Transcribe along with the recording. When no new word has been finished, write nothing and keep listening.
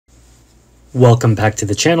Welcome back to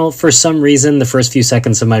the channel. For some reason, the first few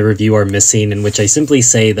seconds of my review are missing, in which I simply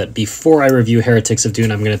say that before I review Heretics of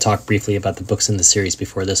Dune, I'm going to talk briefly about the books in the series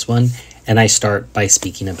before this one, and I start by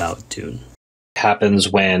speaking about Dune. It happens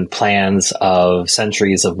when plans of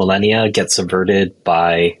centuries of millennia get subverted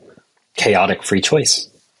by chaotic free choice.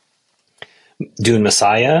 Dune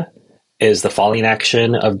Messiah is the falling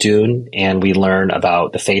action of Dune, and we learn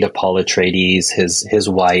about the fate of Paul Atreides, his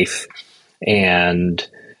wife, and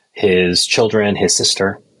his children, his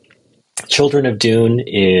sister. Children of Dune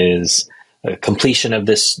is a completion of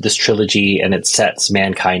this trilogy, and it sets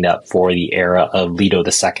mankind up for the era of Leto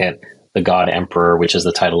II, the God Emperor, which is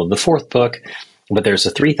the title of the fourth book. But there's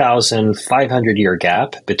a 3,500 year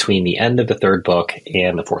gap between the end of the third book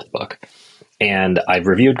and the fourth book. And I've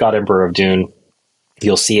reviewed God Emperor of Dune.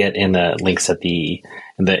 You'll see it in the links at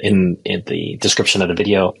in the description of the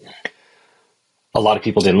video. A lot of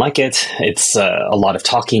people didn't like it. It's a lot of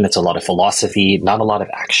talking. It's a lot of philosophy, not a lot of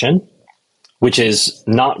action, which is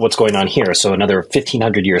not what's going on here. So another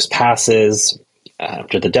 1,500 years passes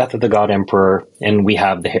after the death of the God Emperor, and we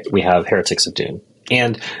have Heretics of Dune.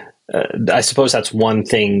 And I suppose that's one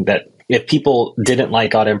thing that if people didn't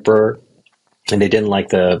like God Emperor and they didn't like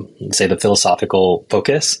the philosophical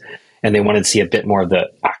focus, and they wanted to see a bit more of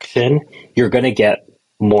the action, you're going to get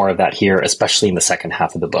more of that here, especially in the second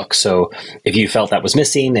half of the book. So if you felt that was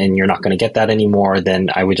missing and you're not going to get that anymore,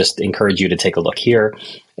 then I would just encourage you to take a look here.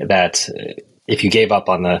 That if you gave up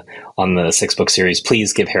on the 6-book series,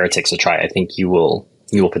 please give Heretics a try. I think you will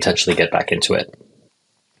potentially get back into it.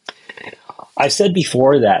 I've said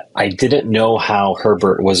before that I didn't know how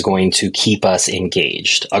Herbert was going to keep us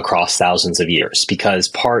engaged across thousands of years, because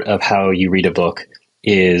part of how you read a book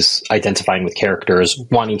is identifying with characters,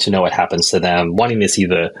 wanting to know what happens to them, wanting to see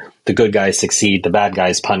the good guys succeed, the bad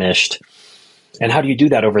guys punished. And how do you do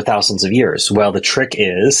that over thousands of years? Well, the trick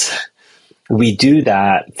is we do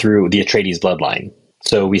that through the Atreides bloodline.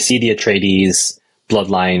 So we see the Atreides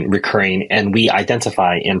bloodline recurring, and we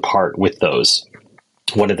identify in part with those.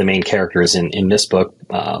 One of the main characters in this book,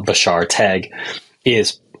 Bashar Teg,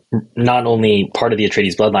 is not only part of the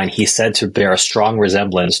Atreides bloodline, he's said to bear a strong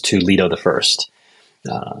resemblance to Leto I.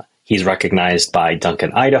 He's recognized by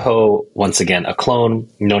Duncan Idaho, once again a clone,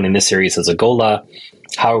 known in this series as a Gola.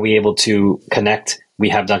 How are we able to connect? We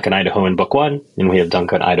have Duncan Idaho in book 1, and we have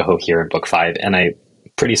Duncan Idaho here in book 5, and I'm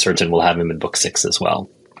pretty certain we'll have him in book 6 as well.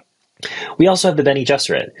 We also have the Bene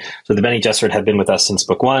Gesserit. So the Bene Gesserit have been with us since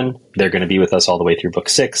book 1. They're going to be with us all the way through book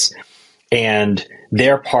 6, and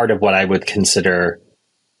they're part of what I would consider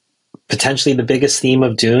potentially the biggest theme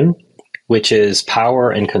of Dune, which is power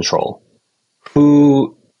and control.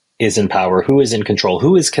 Who is in power? Who is in control?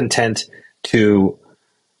 Who is content to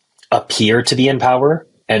appear to be in power?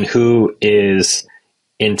 And who is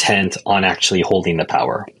intent on actually holding the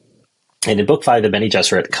power? And in book 5, the Bene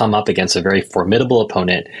Gesserit come up against a very formidable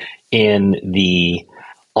opponent in the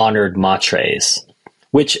honored Matres,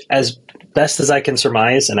 which, as best as I can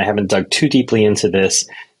surmise, and I haven't dug too deeply into this,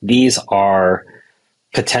 these are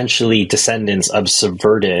potentially descendants of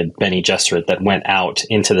subverted Bene Gesserit that went out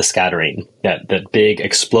into the scattering, that big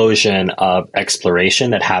explosion of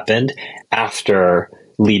exploration that happened after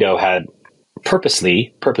Leto had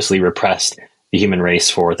purposely repressed the human race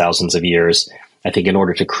for thousands of years, I think, in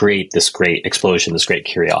order to create this great explosion, this great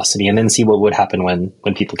curiosity, and then see what would happen when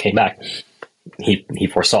people came back. He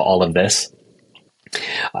foresaw all of this.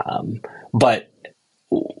 But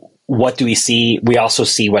what do we see? We also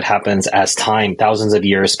see what happens as thousands of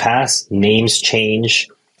years pass, names change,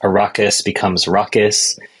 Arrakis becomes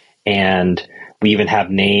Ruckus, and we even have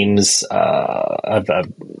names of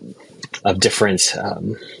different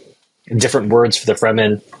words for the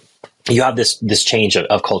Fremen. You have this change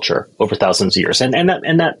of culture over thousands of years, and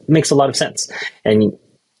that makes a lot of sense.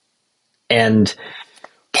 And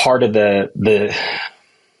part of the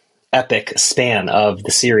epic span of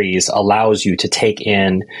the series allows you to take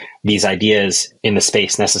in these ideas in the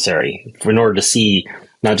space necessary. In order to see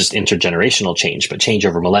not just intergenerational change, but change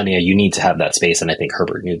over millennia, you need to have that space, and I think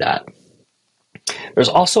Herbert knew that. There's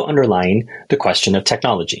also underlying the question of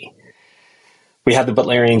technology. We had the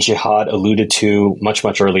Butlerian Jihad alluded to much,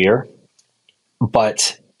 much earlier,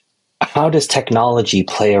 but how does technology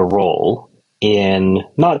play a role in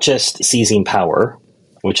not just seizing power,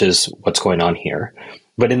 which is what's going on here,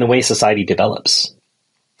 but in the way society develops?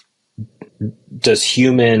 Does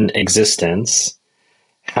human existence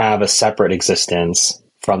have a separate existence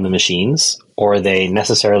from the machines, or are they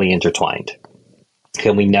necessarily intertwined?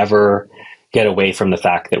 Can we never get away from the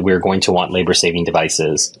fact that we're going to want labor-saving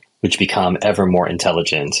devices, which become ever more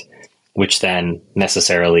intelligent, which then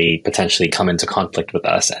necessarily potentially come into conflict with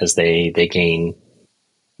us as they gain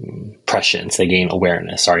prescience, they gain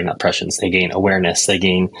awareness. Sorry, not prescience. They gain awareness. They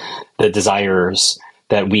gain the desires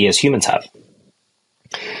that we as humans have.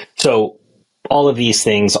 So all of these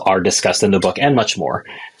things are discussed in the book and much more.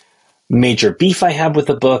 Major beef I have with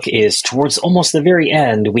the book is towards almost the very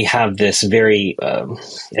end, we have this very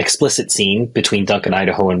explicit scene between Duncan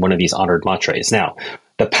Idaho and one of these honored matres. Now,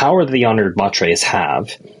 the power that the honored matres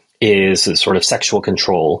have is a sort of sexual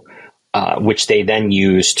control, which they then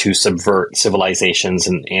use to subvert civilizations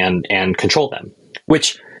and control them,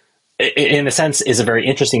 which in a sense is a very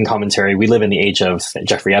interesting commentary. We live in the age of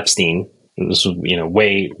Jeffrey Epstein. It was,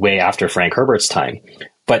 way after Frank Herbert's time,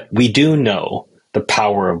 but we do know the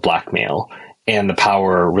power of blackmail and the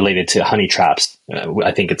power related to honey traps.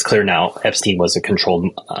 I think it's clear now Epstein was a controlled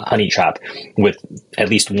honey trap with at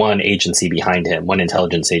least one agency behind him, one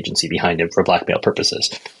intelligence agency behind him for blackmail purposes.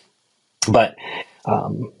 But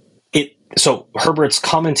so Herbert's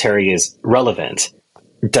commentary is relevant.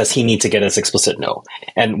 Does he need to get as explicit? No.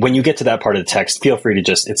 And when you get to that part of the text, feel free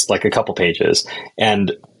to it's like a couple pages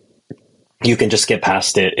and you can just get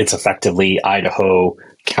past it. It's effectively Idaho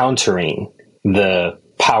countering the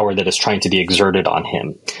power that is trying to be exerted on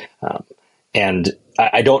him. And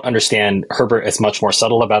I don't understand. Herbert is much more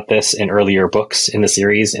subtle about this in earlier books in the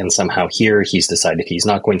series. And somehow here he's decided he's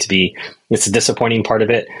not going to be. It's a disappointing part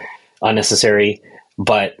of it, unnecessary.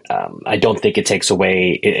 But I don't think it takes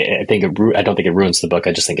away. I don't think it ruins the book.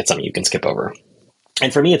 I just think it's something you can skip over.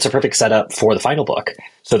 And for me, it's a perfect setup for the final book.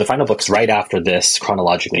 So the final book's right after this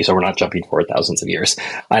chronologically, so we're not jumping forward thousands of years.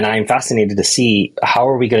 And I'm fascinated to see how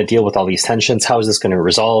are we going to deal with all these tensions? How is this going to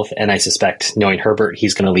resolve? And I suspect, knowing Herbert,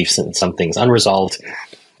 he's going to leave some things unresolved,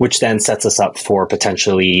 which then sets us up for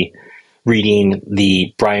potentially reading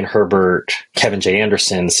the Brian Herbert, Kevin J.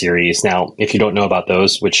 Anderson series. Now, if you don't know about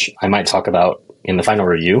those, which I might talk about in the final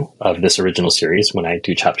review of this original series when I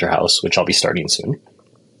do Chapter House, which I'll be starting soon,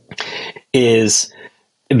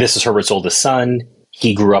 this is Herbert's oldest son.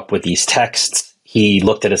 He grew up with these texts. He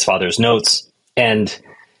looked at his father's notes, and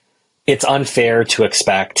it's unfair to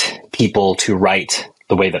expect people to write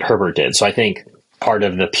the way that Herbert did. So I think part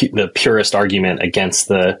of the purest argument against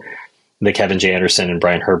the Kevin J. Anderson and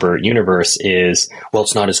Brian Herbert universe is, well,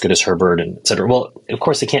 it's not as good as Herbert, and et cetera. Well, of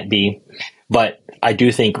course it can't be, but I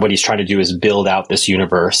do think what he's trying to do is build out this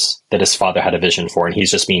universe that his father had a vision for, and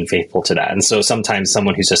he's just being faithful to that. And so sometimes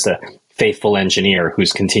someone who's just a faithful engineer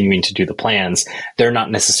who's continuing to do the plans, they're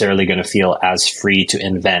not necessarily going to feel as free to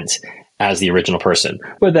invent as the original person.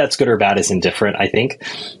 Whether that's good or bad is indifferent, I think.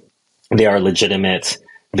 They are legitimate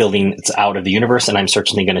buildings out of the universe, and I'm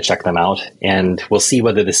certainly going to check them out. And we'll see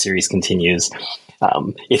whether the series continues.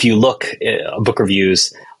 If you look at book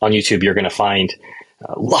reviews on YouTube, you're going to find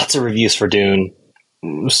lots of reviews for Dune.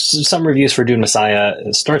 Some reviews for Dune Messiah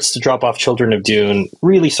starts to drop off. Children of Dune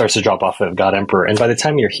really starts to drop off of God Emperor. And by the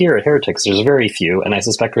time you're here at Heretics, there's very few. And I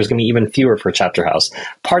suspect there's going to be even fewer for Chapter House.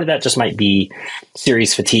 Part of that just might be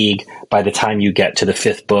series fatigue. By the time you get to the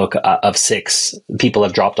fifth book of 6, people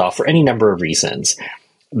have dropped off for any number of reasons.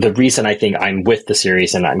 The reason I think I'm with the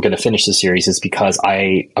series and I'm going to finish the series is because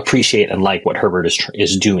I appreciate and like what Herbert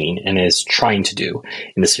is doing and is trying to do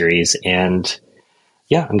in the series. And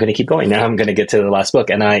yeah, I'm going to keep going. Now I'm going to get to the last book,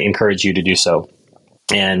 and I encourage you to do so.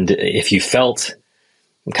 And if you felt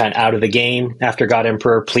kind of out of the game after God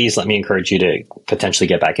Emperor, please let me encourage you to potentially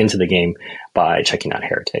get back into the game by checking out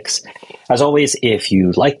Heretics. As always, if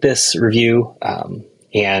you like this review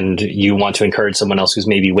and you want to encourage someone else who's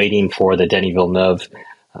maybe waiting for the Denis Villeneuve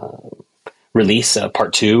release,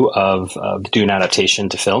 part 2 of the Dune adaptation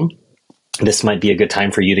to film, this might be a good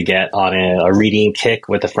time for you to get on a reading kick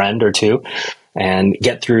with a friend or two and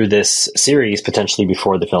get through this series potentially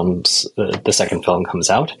before the second film comes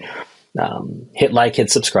out. Hit like, hit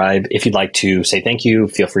subscribe. If you'd like to say thank you,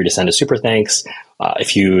 feel free to send a super thanks.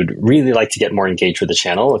 If you'd really like to get more engaged with the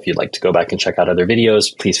channel, if you'd like to go back and check out other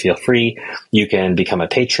videos, please feel free. You can become a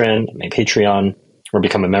patron, a Patreon, or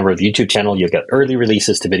become a member of the YouTube channel. You'll get early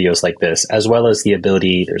releases to videos like this, as well as the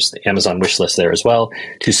ability, there's the Amazon wish list there as well,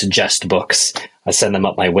 to suggest books. I send them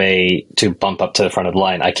up my way to bump up to the front of the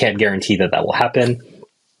line. I can't guarantee that will happen,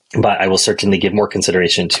 but I will certainly give more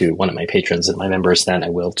consideration to one of my patrons and my members than I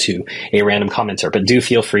will to a random commenter. But do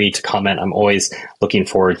feel free to comment. I'm always looking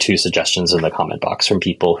forward to suggestions in the comment box from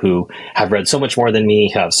people who have read so much more than me,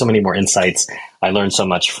 have so many more insights. I learned so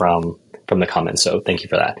much from the comments, so thank you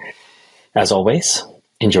for that. As always,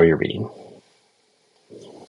 enjoy your reading.